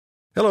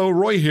Hello,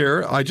 Roy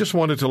here. I just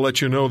wanted to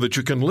let you know that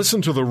you can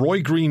listen to The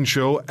Roy Green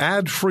Show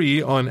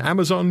ad-free on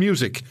Amazon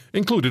Music,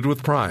 included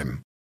with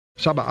Prime.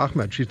 Saba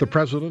Ahmed, she's the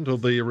president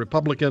of the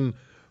Republican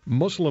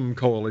Muslim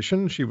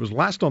Coalition. She was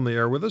last on the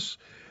air with us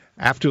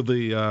after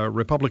the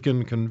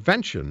Republican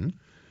convention,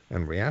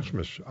 and we asked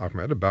Ms.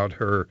 Ahmed about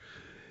her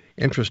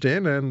interest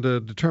in and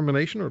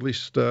determination, or at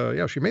least,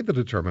 she made the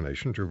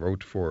determination to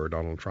vote for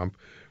Donald Trump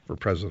for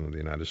president of the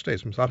United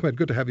States. Ms. Ahmed,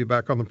 good to have you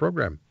back on the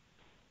program.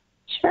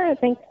 Sure,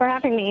 thanks for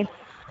having me.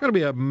 It's going to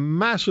be a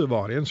massive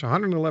audience,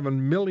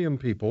 111 million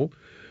people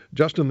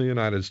just in the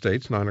United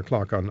States, 9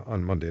 o'clock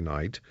on Monday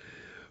night.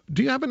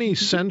 Do you have any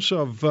sense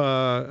of,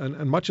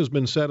 and much has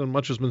been said and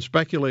much has been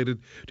speculated,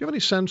 do you have any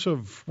sense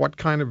of what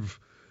kind of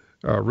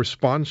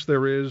response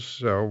there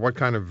is, what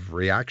kind of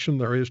reaction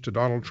there is to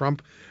Donald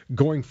Trump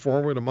going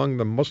forward among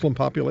the Muslim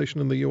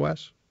population in the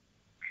U.S.?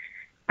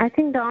 I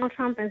think Donald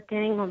Trump is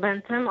gaining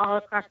momentum all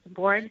across the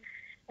board.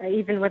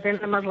 Even within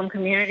the Muslim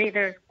community,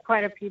 there's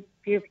quite a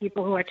few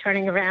people who are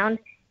turning around.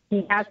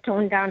 He has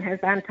toned down his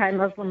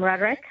anti-Muslim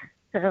rhetoric,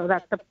 so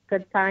that's a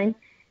good sign.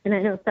 And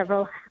I know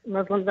several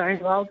Muslims are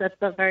involved at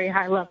a very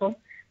high level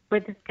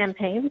with his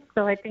campaign,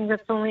 so I think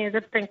that's only a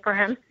good thing for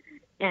him.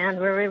 And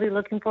we're really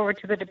looking forward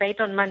to the debate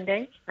on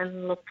Monday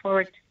and look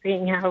forward to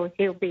seeing how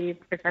he'll be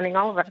presenting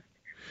all of us.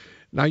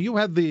 Now, you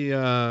had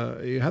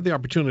the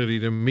opportunity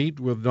to meet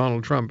with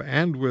Donald Trump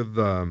and with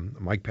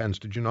Mike Pence,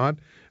 did you not,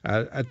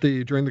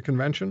 during the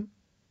convention?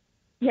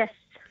 Yes,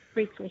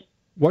 briefly.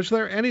 Was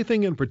there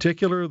anything in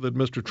particular that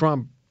Mr.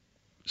 Trump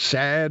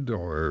said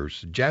or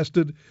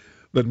suggested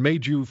that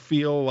made you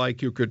feel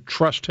like you could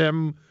trust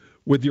him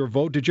with your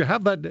vote? Did you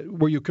have that?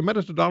 Were you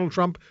committed to Donald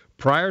Trump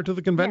prior to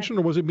the convention,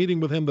 Yes. or was it meeting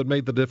with him that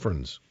made the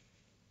difference?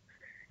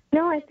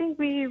 No, I think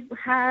we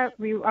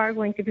are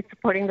going to be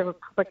supporting the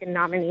Republican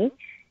nominee.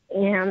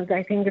 And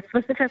I think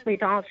specifically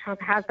Donald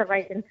Trump has the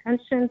right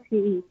intentions.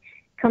 He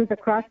comes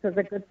across as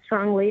a good,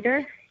 strong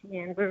leader.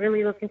 And we're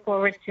really looking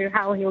forward to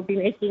how he'll be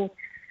making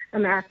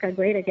America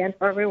great again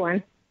for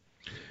everyone.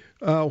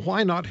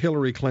 Why not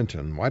Hillary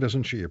Clinton? Why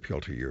doesn't she appeal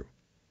to you?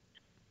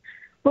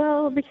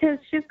 Well, because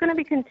she's going to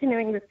be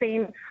continuing the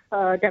same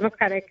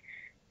Democratic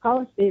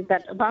policies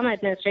that Obama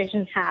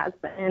administration has.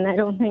 And I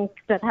don't think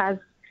that has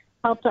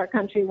helped our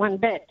country one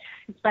bit,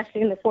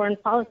 especially in the foreign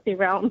policy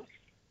realm.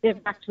 They've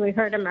actually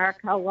hurt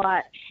America a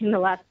lot in the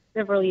last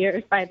several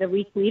years by the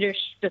weak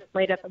leadership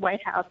displayed at the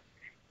White House.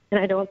 And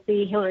I don't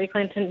see Hillary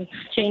Clinton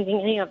changing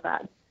any of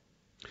that.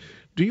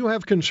 Do you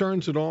have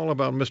concerns at all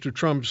about Mr.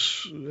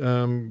 Trump's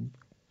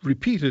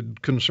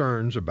repeated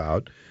concerns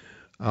about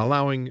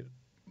allowing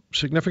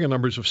significant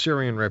numbers of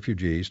Syrian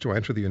refugees to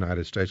enter the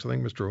United States? I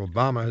think Mr.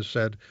 Obama has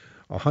said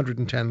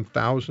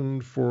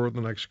 110,000 for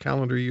the next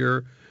calendar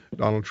year.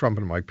 Donald Trump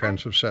and Mike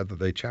Pence have said that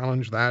they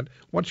challenge that.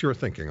 What's your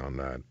thinking on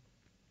that?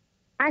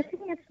 I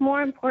think it's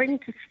more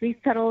important to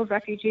resettle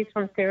refugees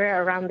from Syria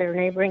around their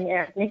neighboring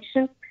Arab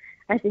nations.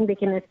 I think they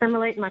can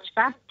assimilate much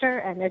faster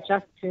and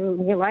adjust to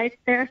new life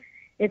there.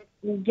 It's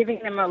giving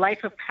them a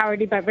life of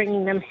poverty by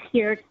bringing them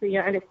here to the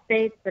United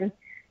States and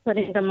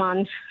putting them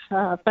on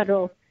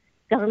federal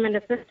government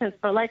assistance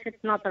for life.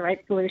 It's not the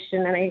right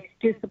solution, and I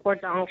do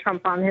support Donald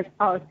Trump on his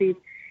policies.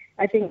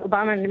 I think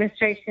Obama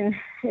administration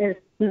is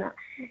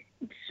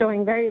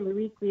showing very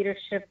weak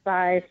leadership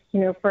by,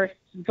 first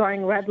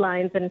drawing red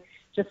lines and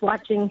just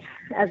watching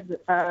as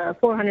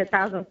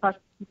 400,000 plus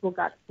people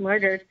got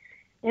murdered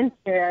in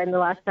Syria in the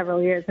last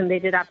several years, and they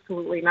did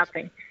absolutely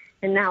nothing.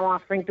 And now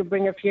offering to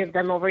bring a few of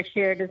them over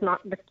here does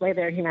not display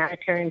their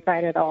humanitarian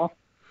side at all.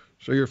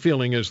 So your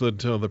feeling is that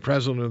the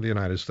President of the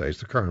United States,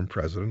 the current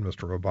President,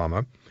 Mr.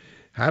 Obama,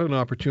 had an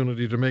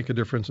opportunity to make a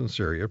difference in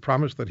Syria,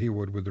 promised that he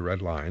would with the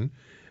red line,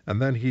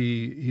 and then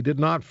he did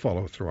not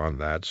follow through on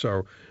that.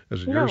 So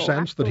is it your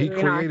sense that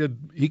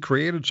he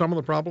created some of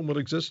the problem that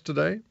exists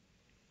today?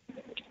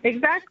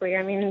 Exactly.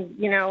 I mean,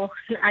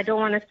 I don't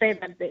want to say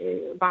that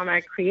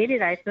Obama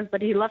created ISIS,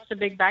 but he left a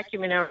big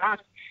vacuum in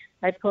Iraq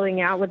by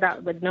pulling out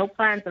with no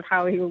plans of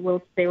how he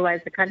will stabilize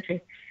the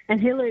country.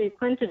 And Hillary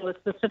Clinton was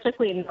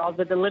specifically involved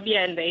with the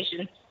Libya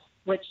invasion,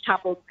 which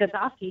toppled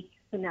Gaddafi.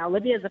 So now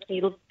Libya is a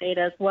failed state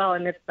as well,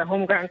 and it's the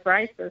home ground for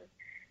ISIS.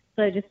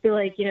 So I just feel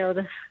like,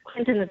 the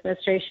Clinton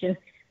administration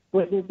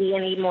wouldn't be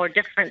any more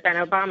different than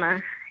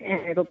Obama,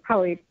 and it'll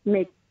probably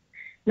make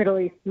Middle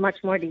East much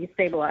more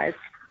destabilized.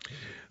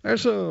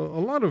 There's a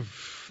lot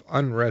of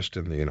unrest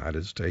in the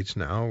United States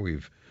now.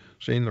 We've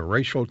seen the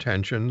racial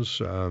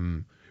tensions,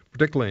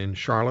 particularly in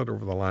Charlotte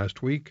over the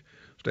last week.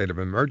 State of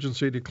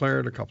emergency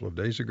declared a couple of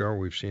days ago.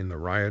 We've seen the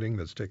rioting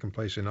that's taken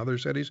place in other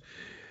cities.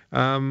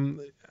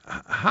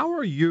 How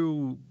are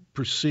you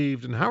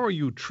perceived and how are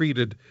you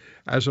treated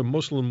as a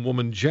Muslim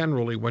woman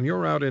generally when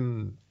you're out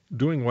in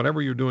doing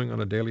whatever you're doing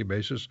on a daily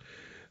basis?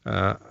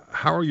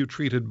 How are you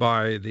treated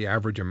by the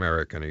average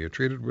American? Are you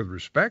treated with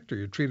respect? Are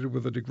you treated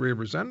with a degree of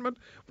resentment?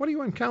 What do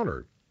you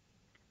encounter?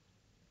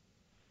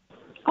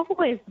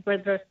 Always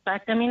with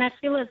respect. I mean, I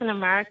feel as an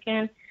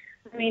American,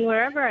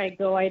 wherever I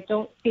go, I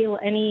don't feel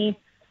any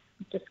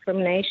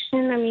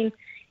discrimination.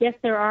 Yes,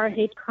 there are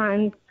hate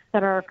crimes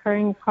that are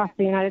occurring across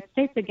the United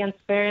States against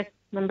various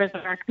members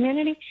of our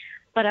community.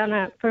 But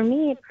for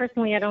me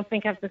personally, I don't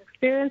think I've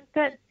experienced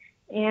it.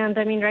 And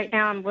I mean, right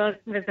now I'm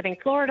visiting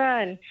Florida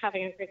and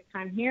having a great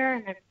time here,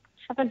 and I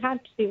haven't had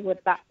to deal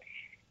with that.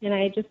 And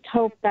I just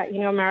hope that,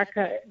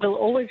 America will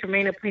always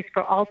remain a place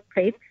for all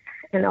faiths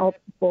and all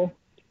people.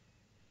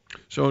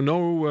 So no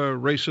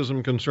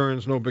racism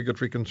concerns, no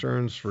bigotry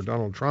concerns for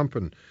Donald Trump,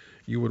 and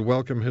you would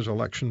welcome his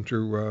election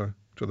to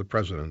the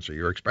presidency.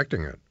 You're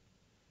expecting it.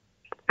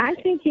 I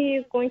think he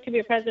is going to be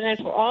a president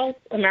for all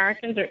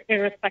Americans,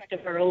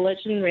 irrespective of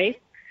religion, race.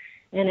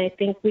 And I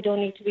think we don't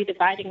need to be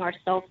dividing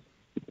ourselves.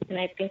 And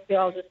I think we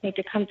all just need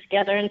to come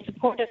together and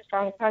support a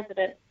strong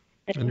president.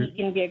 I think he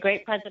can be a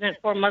great president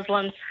for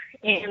Muslims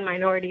and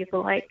minorities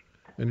alike.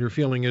 And your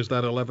feeling is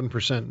that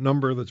 11%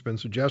 number that's been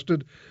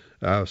suggested,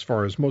 as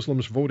far as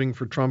Muslims voting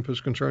for Trump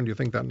is concerned, do you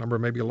think that number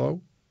may be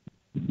low?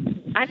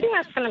 I think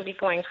that's going to be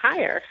going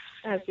higher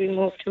as we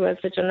move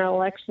towards the general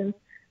election.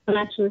 I'm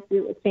actually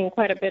seeing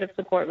quite a bit of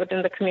support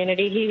within the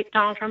community.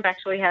 Donald Trump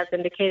actually has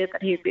indicated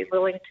that he'd be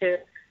willing to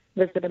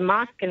visit a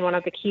mosque in one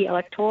of the key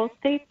electoral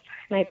states,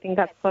 and I think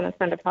that's going to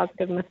send a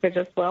positive message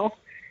as well.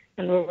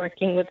 And we're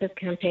working with his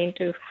campaign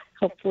to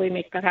hopefully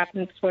make that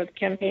happen before the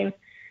campaign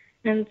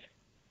ends.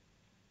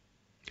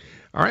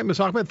 All right, Ms.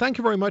 Ahmed, thank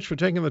you very much for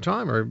taking the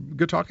time.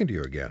 Good talking to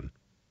you again.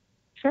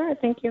 Sure,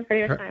 thank you for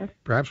your time.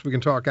 Perhaps we can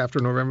talk after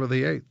November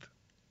the 8th.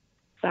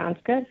 Sounds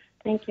good.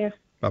 Thank you.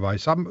 Bye-bye.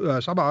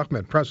 Sabah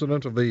Ahmed,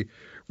 president of the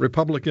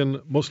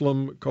Republican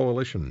Muslim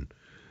Coalition,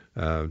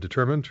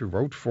 determined to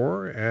vote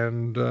for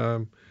and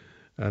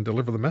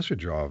deliver the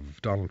message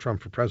of Donald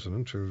Trump for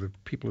president to the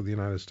people of the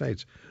United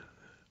States.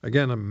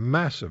 Again, a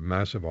massive,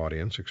 massive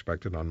audience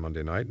expected on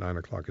Monday night. 9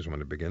 o'clock is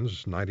when it begins.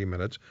 It's 90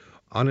 minutes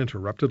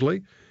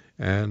uninterruptedly.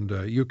 And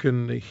you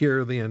can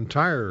hear the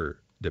entire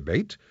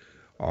debate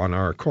on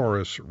our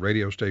Chorus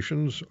radio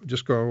stations.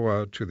 Just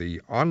go to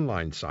the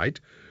online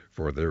site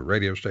for the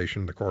radio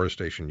station, the Chorus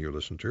station you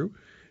listen to,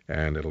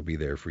 and it'll be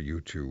there for you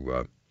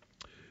to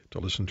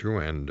listen to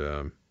and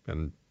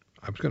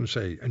I was going to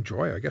say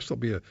enjoy. I guess there'll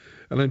be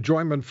an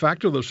enjoyment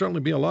factor. There'll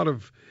certainly be a lot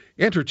of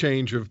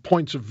interchange of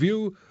points of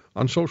view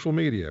on social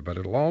media, but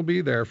it'll all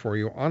be there for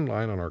you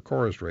online on our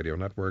Chorus radio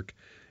network.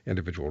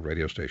 Individual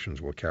radio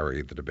stations will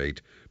carry the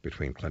debate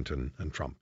between Clinton and Trump.